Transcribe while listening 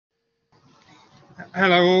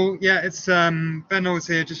Hello all. Yeah, it's Ben Knowles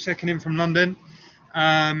here, just checking in from London. So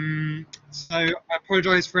I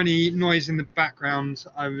apologise for any noise in the background.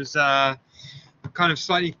 I was kind of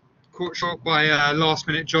slightly caught short by a last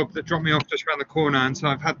minute job that dropped me off just around the corner, and so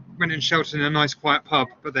I've had went and sheltered in a nice quiet pub.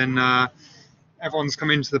 But then everyone's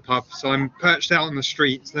come into the pub, so I'm perched out on the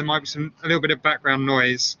street. So there might be a little bit of background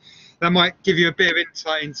noise. That might give you a bit of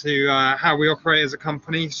insight into how we operate as a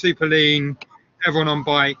company. Super lean, everyone on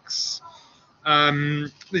bikes.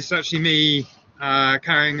 This is actually me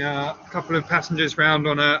carrying a couple of passengers around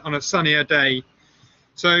on a sunnier day.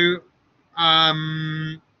 So,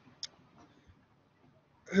 um,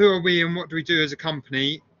 who are we and what do we do as a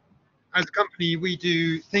company? As a company, we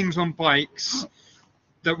do things on bikes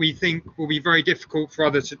that we think will be very difficult for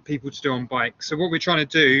other people to do on bikes. So, what we're trying to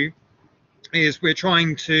do is we're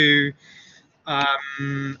trying to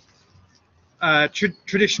um,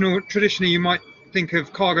 traditionally, you might think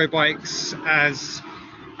of cargo bikes as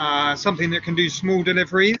something that can do small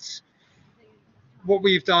deliveries. What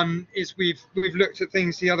we've done is we've looked at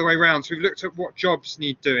things the other way around. So we've looked at what jobs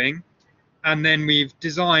need doing, and then we've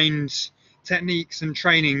designed techniques and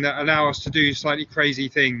training that allow us to do slightly crazy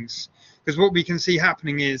things. Because what we can see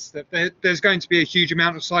happening is that there's going to be a huge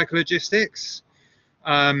amount of psychologistics.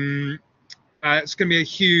 It's going to be a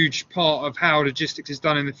huge part of how logistics is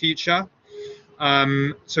done in the future.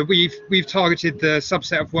 So we've targeted the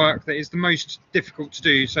subset of work that is the most difficult to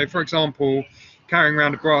do. So, for example, carrying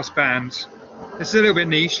around a brass band. This is a little bit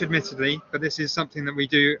niche, admittedly, but this is something that we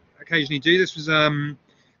do occasionally do. This was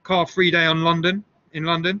Car Free Day in London.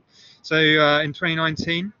 So in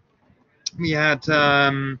 2019, we had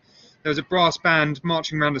there was a brass band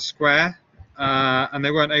marching around a square, and they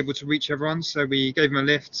weren't able to reach everyone, so we gave them a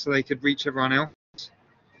lift so they could reach everyone else.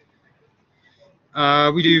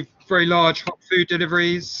 We do very large hot food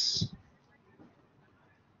deliveries.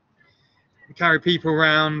 We carry people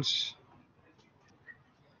around.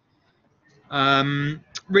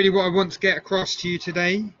 Really, what I want to get across to you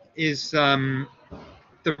today is the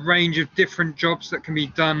range of different jobs that can be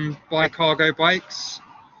done by cargo bikes.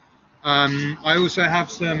 I also have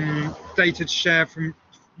some data to share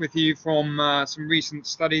with you from some recent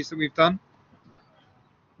studies that we've done.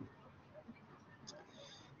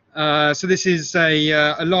 So this is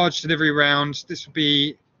a large delivery round. This would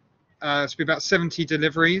be about 70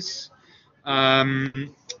 deliveries. The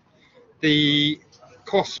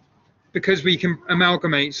cost, because we can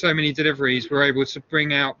amalgamate so many deliveries, we're able to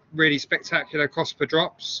bring out really spectacular cost per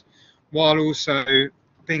drops, while also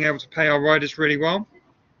being able to pay our riders really well.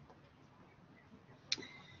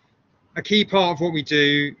 A key part of what we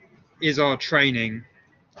do is our training.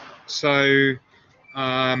 So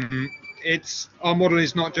our model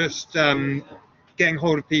is not just getting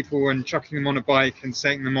hold of people and chucking them on a bike and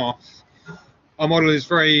setting them off. Our model is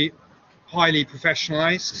very highly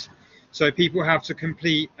professionalized. So people have to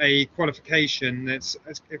complete a qualification that's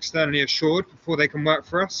externally assured before they can work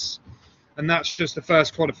for us. And that's just the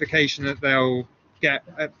first qualification that they'll get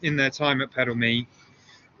in their time at Pedal Me.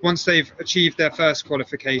 Once they've achieved their first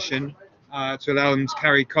qualification to allow them to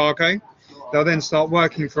carry cargo, they'll then start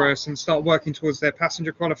working for us and start working towards their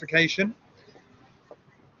passenger qualification.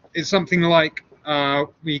 It's something like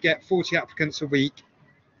we get 40 applicants a week,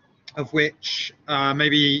 of which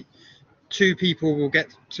maybe 2 people will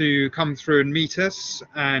get to come through and meet us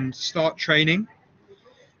and start training,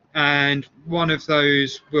 and one of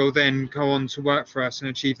those will then go on to work for us and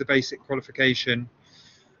achieve the basic qualification,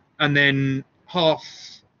 and then half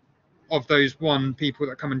of those people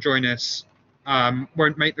that come and join us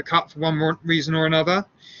won't make the cut for one reason or another.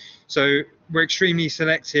 So we're extremely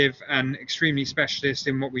selective and extremely specialist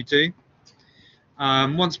in what we do.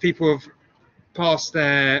 Once people have passed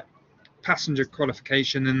their passenger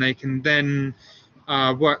qualification, and they can then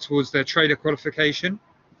work towards their trailer qualification.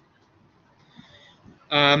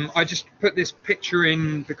 I just put this picture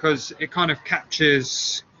in because it kind of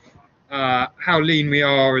captures how lean we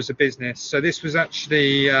are as a business. So this was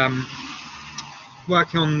actually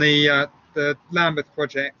working on the Lambeth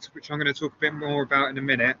project, which I'm going to talk a bit more about in a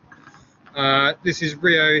minute. This is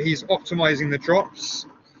Rio. He's optimizing the drops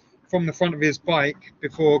from the front of his bike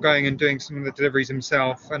before going and doing some of the deliveries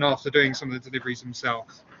himself, and after doing some of the deliveries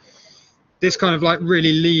himself. This kind of like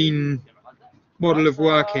really lean model of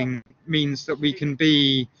working means that we can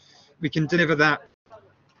deliver that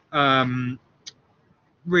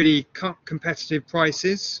really competitive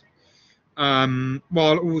prices,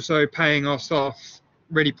 while also paying our staff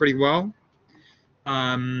really pretty well.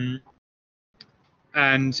 And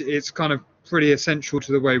it's kind of pretty essential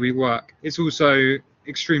to the way we work. It's also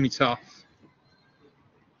extremely tough.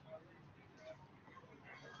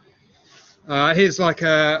 Here's like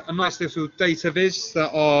a nice little data viz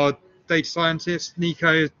that our data scientist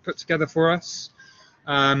Nico put together for us.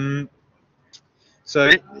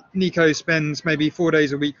 So Nico spends maybe 4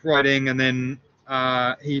 days a week writing, and then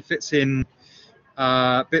he fits in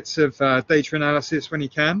bits of data analysis when he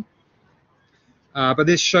can. But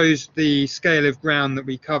this shows the scale of ground that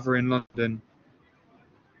we cover in London.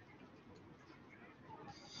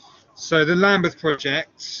 So the Lambeth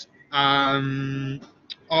project,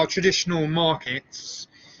 our traditional markets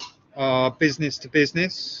are business to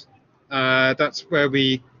business. That's where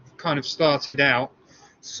we kind of started out.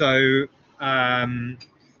 So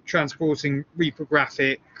transporting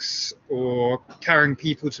reprographics or carrying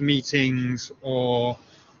people to meetings or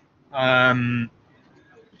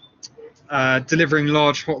delivering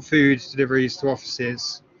large hot food deliveries to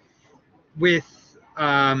offices. With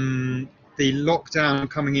the lockdown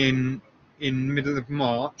coming in middle of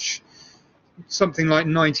March, something like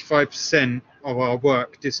 95% of our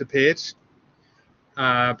work disappeared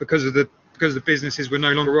because the businesses were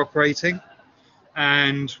no longer operating,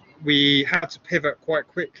 and we had to pivot quite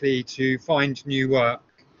quickly to find new work.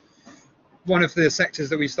 One of the sectors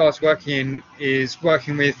that we started working in is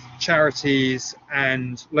working with charities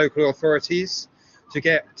and local authorities to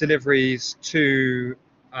get deliveries to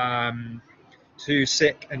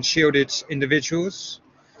sick and shielded individuals.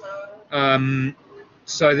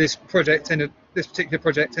 So this particular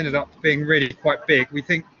project ended up being really quite big. We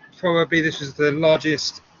think probably this was the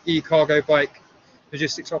largest e-cargo bike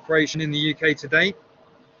logistics operation in the UK to date,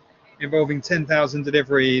 involving 10,000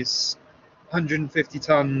 deliveries, 150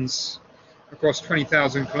 tons across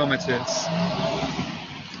 20,000 kilometers.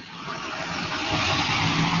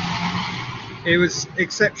 It was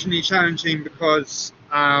exceptionally challenging because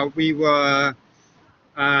we were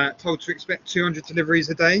told to expect 200 deliveries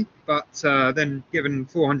a day, but then given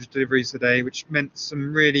 400 deliveries a day, which meant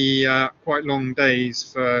some really quite long days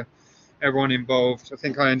for everyone involved. I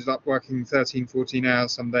think I ended up working 13, 14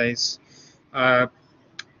 hours some days.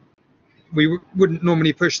 We wouldn't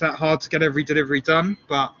normally push that hard to get every delivery done,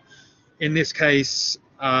 but in this case,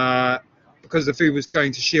 because the food was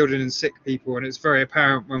going to shielded and sick people, and it's very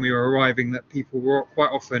apparent when we were arriving that people were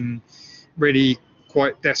quite often really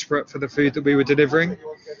quite desperate for the food that we were delivering,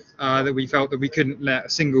 that we felt that we couldn't let a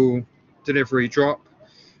single delivery drop.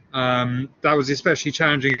 That was especially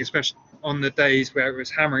challenging, especially on the days where it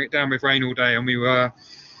was hammering it down with rain all day and we were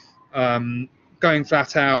going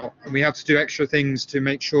flat out, and we had to do extra things to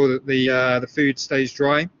make sure that the food stays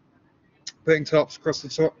dry. Putting tops across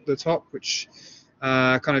the top, which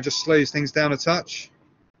kind of just slows things down a touch.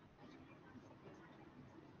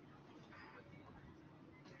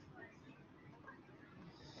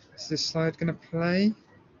 Is this slide going to play?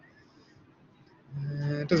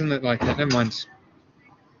 It doesn't look like it. Never mind.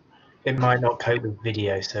 It might not cope with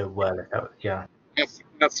video so well. Yeah.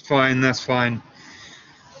 That's fine. That's fine.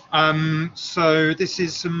 So this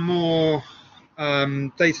is some more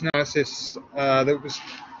data analysis that was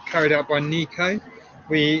carried out by Nico.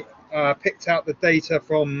 We picked out the data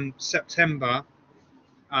from September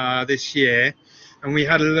this year, and we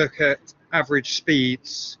had a look at average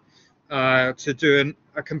speeds to do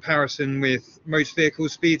a comparison with motor vehicle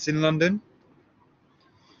speeds in London.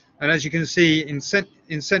 And as you can see in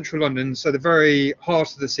central London, so the very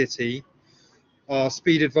heart of the city, our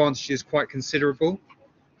speed advantage is quite considerable.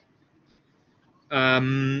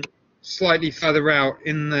 Slightly further out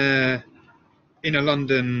in the inner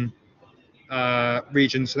London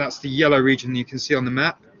region, so that's the yellow region you can see on the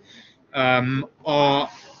map, our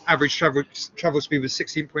average travel speed was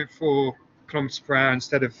 16.4 kilometers per hour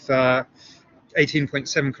instead of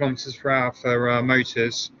 18.7 kilometers per hour for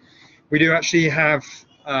motors. We do actually have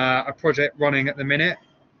a project running at the minute,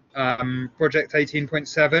 project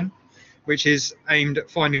 18.7, which is aimed at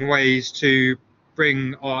finding ways to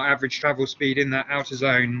bring our average travel speed in that outer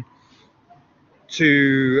zone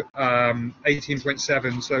to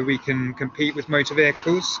 18.7 so we can compete with motor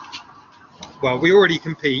vehicles. Well, we already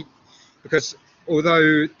compete, because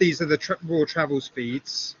although these are the raw travel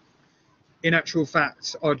speeds, in actual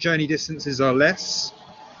fact our journey distances are less,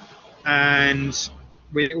 and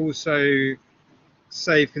we also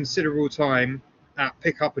save considerable time at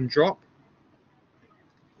pick up and drop.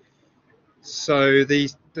 So the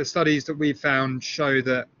studies that we've found show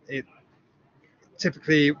that it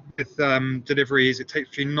typically with deliveries it takes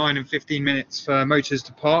between 9 and 15 minutes for motors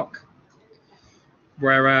to park,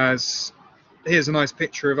 whereas here's a nice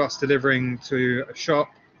picture of us delivering to a shop,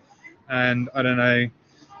 and I don't know,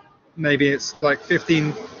 maybe it's like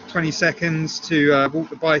 15-20 seconds to walk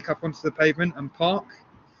the bike up onto the pavement and park,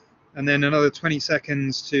 and then another 20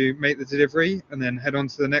 seconds to make the delivery and then head on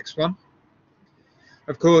to the next one.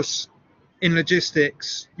 Of course, in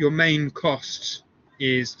logistics, your main cost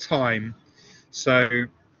is time. So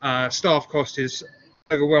staff cost is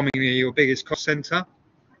overwhelmingly your biggest cost center.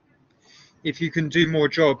 If you can do more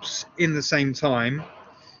jobs in the same time,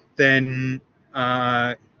 then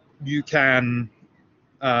you can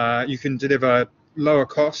deliver lower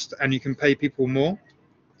cost and you can pay people more.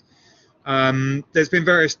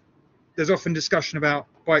 There's often discussion about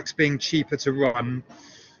bikes being cheaper to run.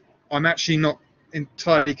 I'm actually not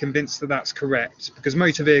entirely convinced that that's correct, because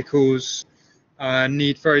motor vehicles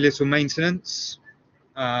need very little maintenance.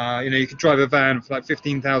 You could drive a van for like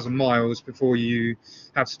 15,000 miles before you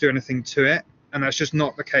have to do anything to it, and that's just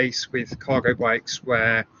not the case with cargo bikes,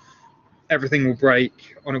 where everything will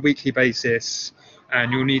break on a weekly basis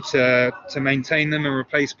and you'll need to maintain them and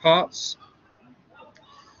replace parts.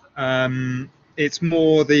 It's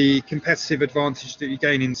more the competitive advantage that you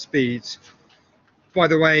gain in speed. By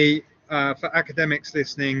the way, for academics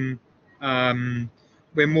listening,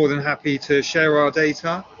 we're more than happy to share our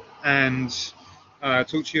data and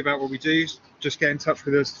talk to you about what we do. Just get in touch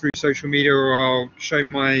with us through social media, or I'll show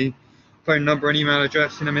my phone number and email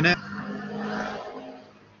address in a minute.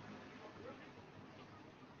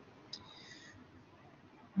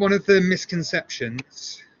 One of the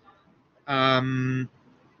misconceptions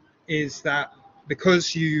is that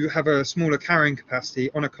because you have a smaller carrying capacity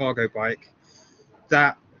on a cargo bike,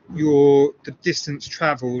 that the distance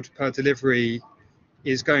traveled per delivery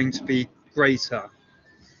is going to be greater.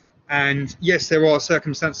 And yes, there are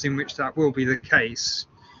circumstances in which that will be the case,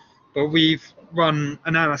 but we've run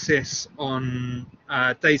analysis on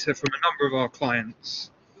data from a number of our clients,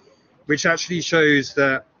 which actually shows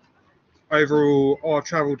that overall our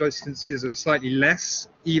travel distances are slightly less,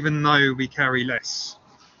 even though we carry less.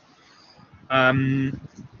 And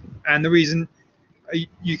the reason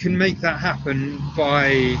you can make that happen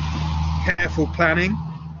by careful planning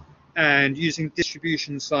and using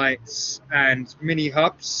distribution sites and mini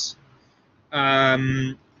hubs.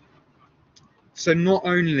 So not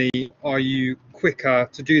only are you quicker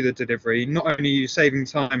to do the delivery, not only are you saving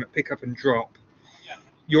time at pick up and drop,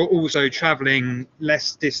 you're also traveling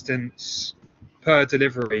less distance per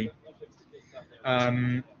delivery.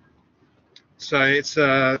 So it's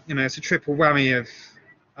it's a triple whammy of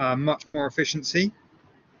much more efficiency.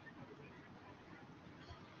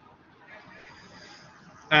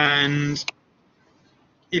 And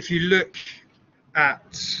if you look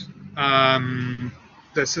at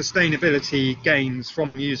the sustainability gains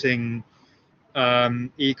from using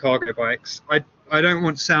e-cargo bikes, I don't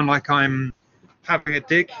want to sound like I'm having a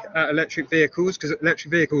dig at electric vehicles, because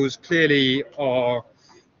electric vehicles clearly are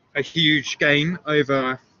a huge gain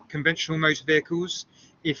over conventional motor vehicles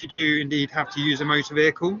if you do indeed have to use a motor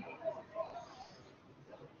vehicle.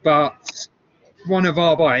 But one of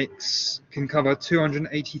our bikes can cover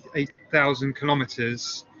 288,000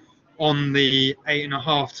 kilometers on the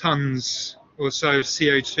 8.5 tons or so of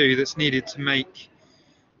CO2 that's needed to make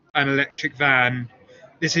an electric van.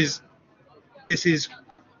 This is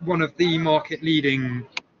one of the market leading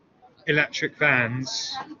electric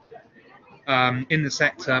vans in the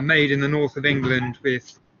sector, made in the north of England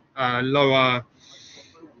with lower,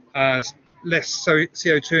 less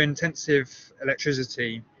CO2 intensive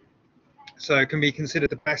electricity. So it can be considered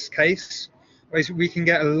the best case. We can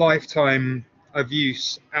get a lifetime of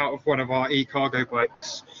use out of one of our e-cargo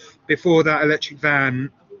bikes before that electric van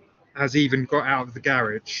has even got out of the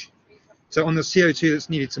garage. So on the CO2 that's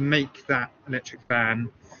needed to make that electric van,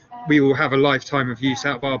 we will have a lifetime of use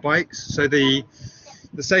out of our bikes. So the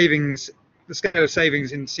savings, the scale of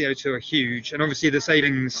savings in CO2 are huge, and obviously the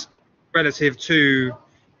savings relative to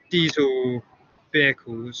diesel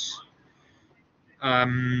vehicles are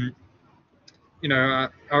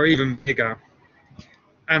even bigger.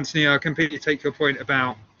 Anthony, I completely take your point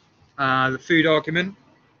about the food argument,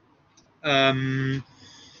 and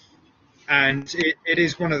it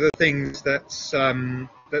is one of the things that's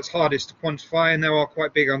hardest to quantify, and there are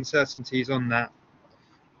quite big uncertainties on that.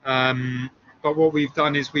 But what we've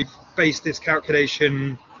done is we've based this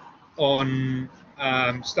calculation on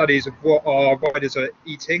studies of what our riders are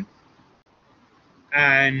eating,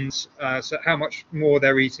 and so how much more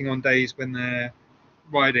they're eating on days when they're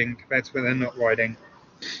riding compared to when they're not riding.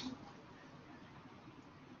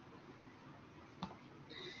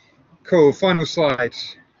 Cool, final slide.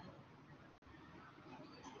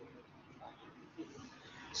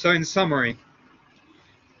 So in summary,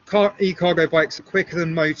 e-cargo bikes are quicker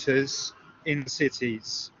than motors in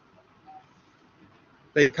cities.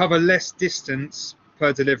 They cover less distance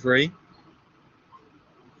per delivery,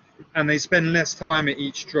 and they spend less time at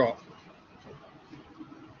each drop.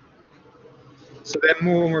 So they're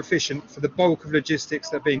more efficient for the bulk of logistics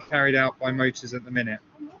that are being carried out by motors at the minute.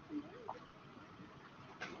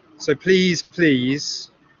 So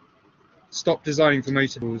please stop designing for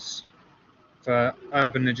motor vehicles for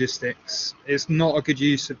urban logistics. It's not a good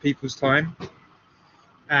use of people's time,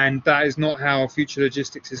 and that is not how future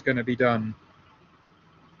logistics is going to be done.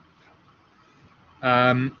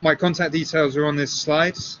 My contact details are on this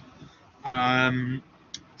slide,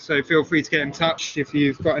 so feel free to get in touch if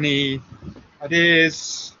you've got any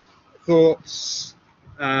ideas, thoughts,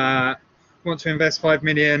 want to invest 5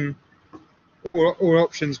 million, all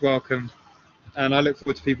options welcome, and I look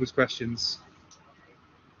forward to people's questions.